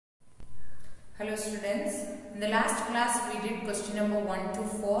Hello students, in the last class we did question number 1 to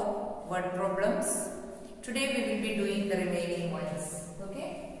 4 word problems. Today we will be doing the remaining ones.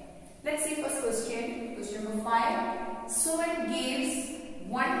 Okay? Let's see first question. Question number 5. Suman gives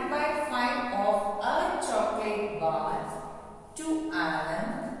 1 by 5 of a chocolate bar to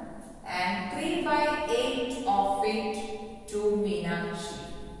Anand and 3 by 8 of it to Meenakshi.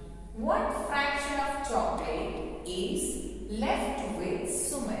 What fraction of chocolate is left with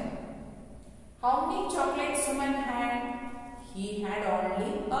Suman? How many chocolates Suman had? He had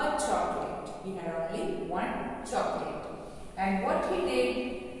only a chocolate. He had only one chocolate. And what he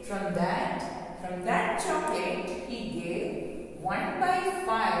did from that chocolate, he gave 1 by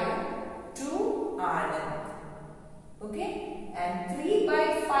 5 to Anand. Okay? And 3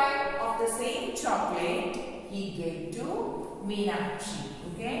 by 5 of the same chocolate, he gave to Meenakshi.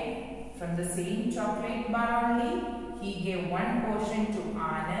 Okay? From the same chocolate bar only, he gave one portion to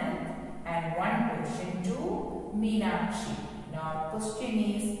Anand and one portion to Meenakshi. Now question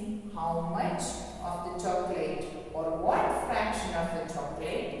is, how much of the chocolate or what fraction of the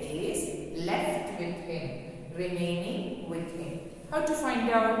chocolate is left with him, remaining with him? How to find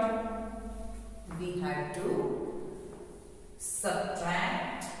out? We have to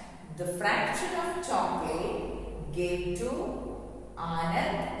subtract the fraction of chocolate gave to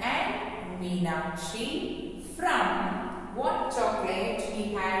Anand and Meenakshi from what chocolate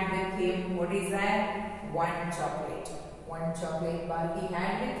he had with him. What is that? One chocolate. One chocolate bar he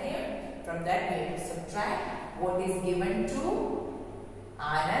had with him. From that we have to subtract what is given to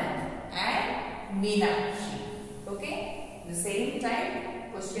Anand and Meenakshi. Okay? The same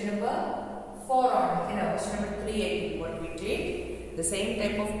time, question number 4 on, question number 3 I think what we did. The same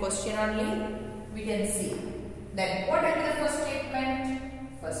type of question only we can see. Then what will be the first statement?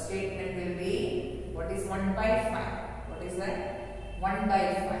 First statement will be, what is 1 by 5? What is that? 1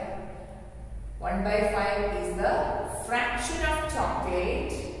 by 5. 1 by 5 is the fraction of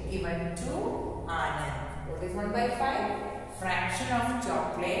chocolate given to Anand. What is 1 by 5? Fraction of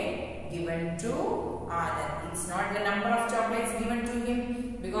chocolate given to Anand. It's not the number of chocolates given to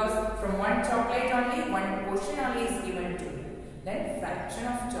him, because from one chocolate only, one portion only is given to him. Then fraction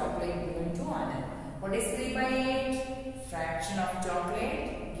of chocolate given to Anand. What is 3 by 8? Fraction of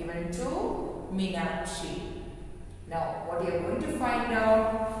chocolate given to Meenakshi. Now, what you are going to find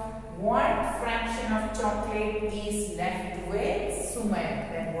out, what fraction of chocolate is left with Suman?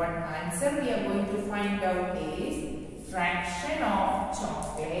 Then what answer we are going to find out is fraction of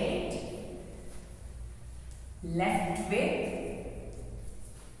chocolate left with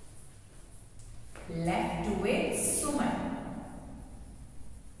Suman.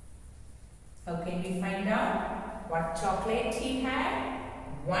 How can we find out what chocolate he had?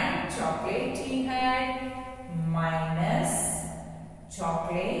 One chocolate he had minus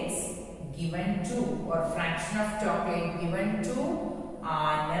chocolates given to, or fraction of chocolate given to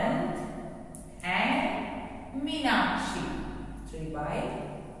Anand and Meenakshi. 3 by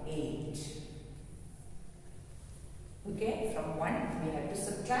 8. Okay, from 1 we have to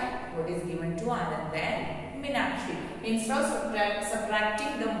subtract what is given to Anand and Meenakshi. Instead of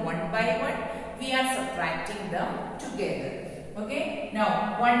subtracting them 1 by 1, we are subtracting them together. Okay,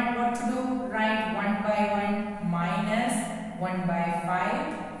 now what to do? Write 1 by 1 minus 1 by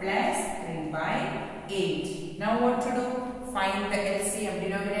 5 plus 3 by 8. Now what to do? Find the LCM.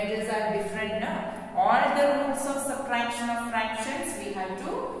 Denominators are different now. All the rules of subtraction of fractions we have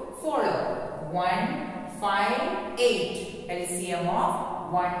to follow. 1, 5, 8. LCM of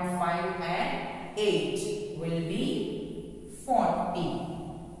 1, 5 and 8 will be 40.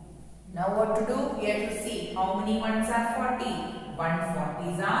 Now what to do? We have to see how many ones are 40.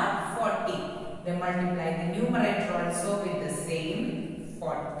 140s are 40. Then multiply the numerator also with the same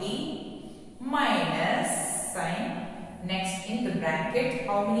 40 minus sign. Next in the bracket,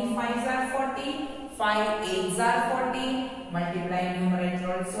 how many 5s are 40? 5 8s are 40. Multiply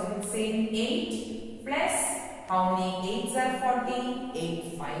numerator also with same 8 plus how many 8s are 40?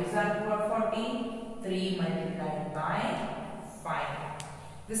 8 5s are 40. 3 multiplied by 5.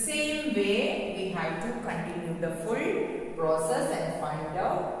 The same way we have to continue the full process and find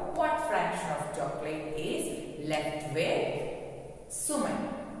out what fraction of chocolate is left with Suman.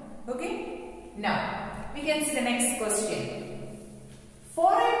 Okay? Now, we can see the next question.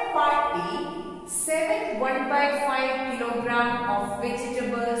 For a party, 7 1 by 5 kilogram of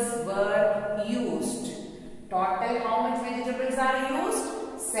vegetables were used. Total how much vegetables are used?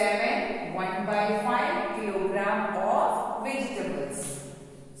 7 1 by 5 kilogram of vegetables.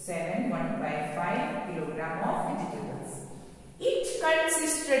 7 1 by 5 kilogram of vegetables. It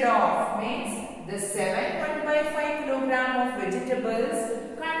consisted of, means the 7 1 by 5 kilogram of vegetables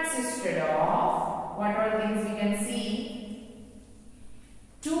consisted of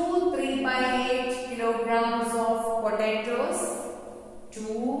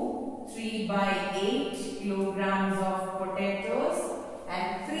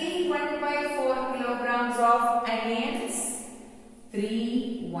of onions,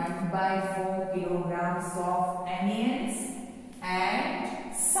 3 1/4 kilograms of onions,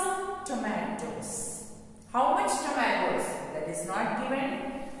 and some tomatoes. How much tomatoes? That is not given.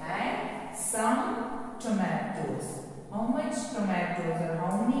 And some tomatoes. How much tomatoes or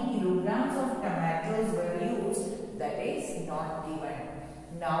how many kilograms of tomatoes were used? That is not given.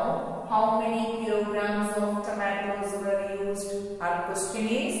 Now, how many kilograms of tomatoes were used? Our question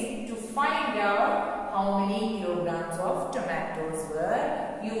is to find out how many kilograms of tomatoes were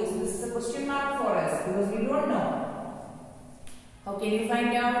used. This is a question mark for us because we don't know. How can you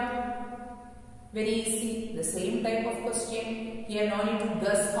find out? Very easy. The same type of question. Here no need to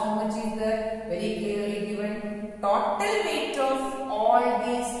guess how much is there. Very clearly given. Total weight of all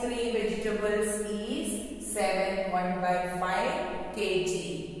these three vegetables is 7 1/5 kg.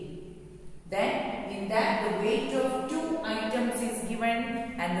 Then in that the weight of two items is given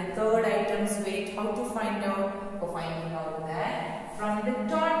and the third item's weight. How to find out? For finding out that from the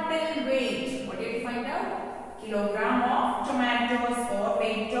total weight. What did you find out? Kilogram of tomatoes or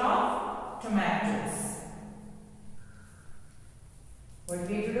weight of tomatoes. What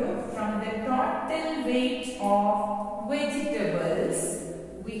we have to do? From the total weight of vegetables,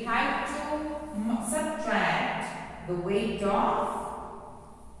 we have to subtract the weight of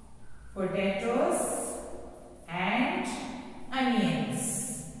potatoes and onions.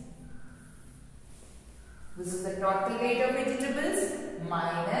 This is the total weight of vegetables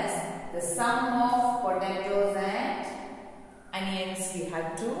minus the sum of potatoes and onions we have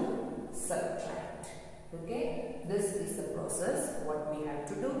to subtract. Okay, this is the process what we have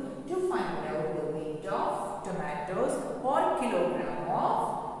to do to find out the weight of tomatoes or kilogram of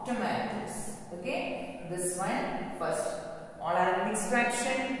tomatoes. Okay, this one first. All are mixed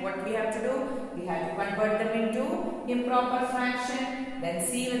fraction. What we have to do? We have to convert them into improper fraction. Then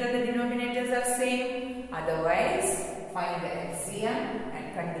see whether the denominators are same. Otherwise, find the LCM and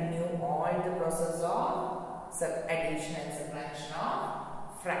continue all the process of addition and subtraction of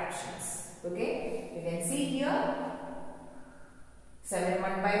fractions. Okay, you can see here 7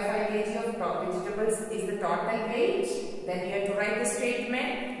 1/5 kg of top vegetables is the total weight. Then you have to write the statement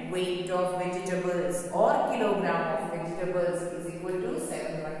weight of vegetables or kilogram of vegetables is equal to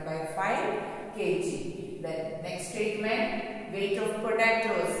 7 1/5 kg. Then next statement weight of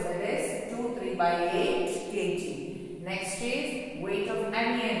potatoes, that is 2 3/8 kg. Next is weight of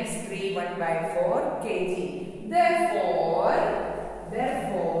onions 3 1/4 kg. Therefore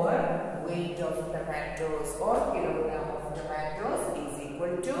weight of tomatoes or kilogram of tomatoes is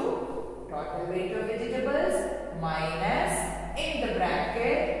equal to total weight of vegetables minus in the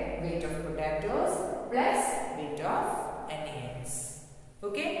bracket weight of potatoes plus weight of onions.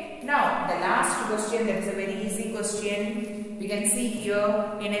 Okay. Now the last question, that is a very easy question. We can see here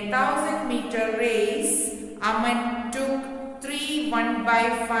in a 1000-meter race, Aman took 3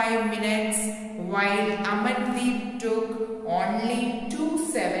 1/5 minutes while Amandeep took only 2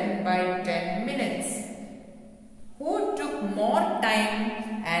 7/10 minutes. Who took more time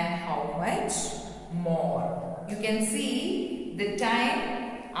and how much more? You can see the time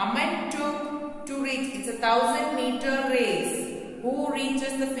Aman took to reach, it's a 1000-meter race. Who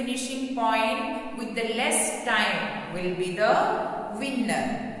reaches the finishing point with the less time will be the winner.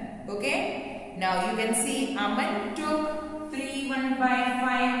 Okay. Now you can see Aman took 3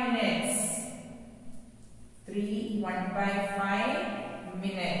 1/5 minutes. 3 1/5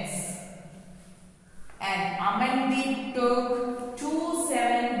 minutes. And Amandeep took 2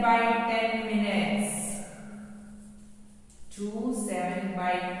 7/10 minutes. 2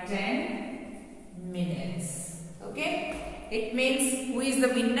 7/10 minutes. Okay. It means who is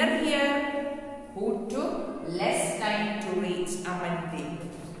the winner here? Who took less time to reach Amandeep.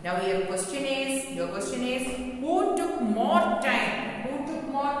 Now your question is who took more time? Who took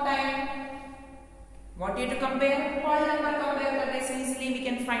more time? What you have to compare? Whole number compare करने से easily we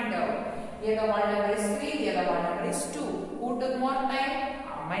can find out. Here the whole number is 3, here the whole number is 2. Who took more time?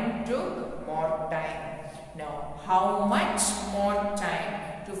 Aman took more time. Now how much more time?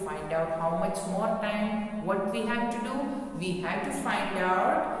 To find out how much more time, what we have to do? We have to find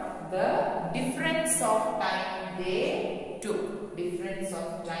out the difference of time they took. Difference of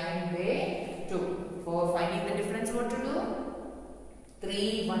time they took. For finding the difference, what to do?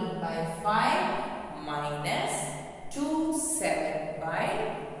 3 1/5 minus 2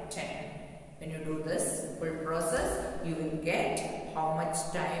 7/10. When you do this full process, you will get how much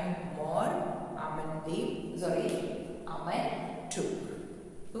time more Aman took.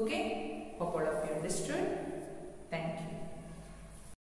 Okay? Hope all of you understood.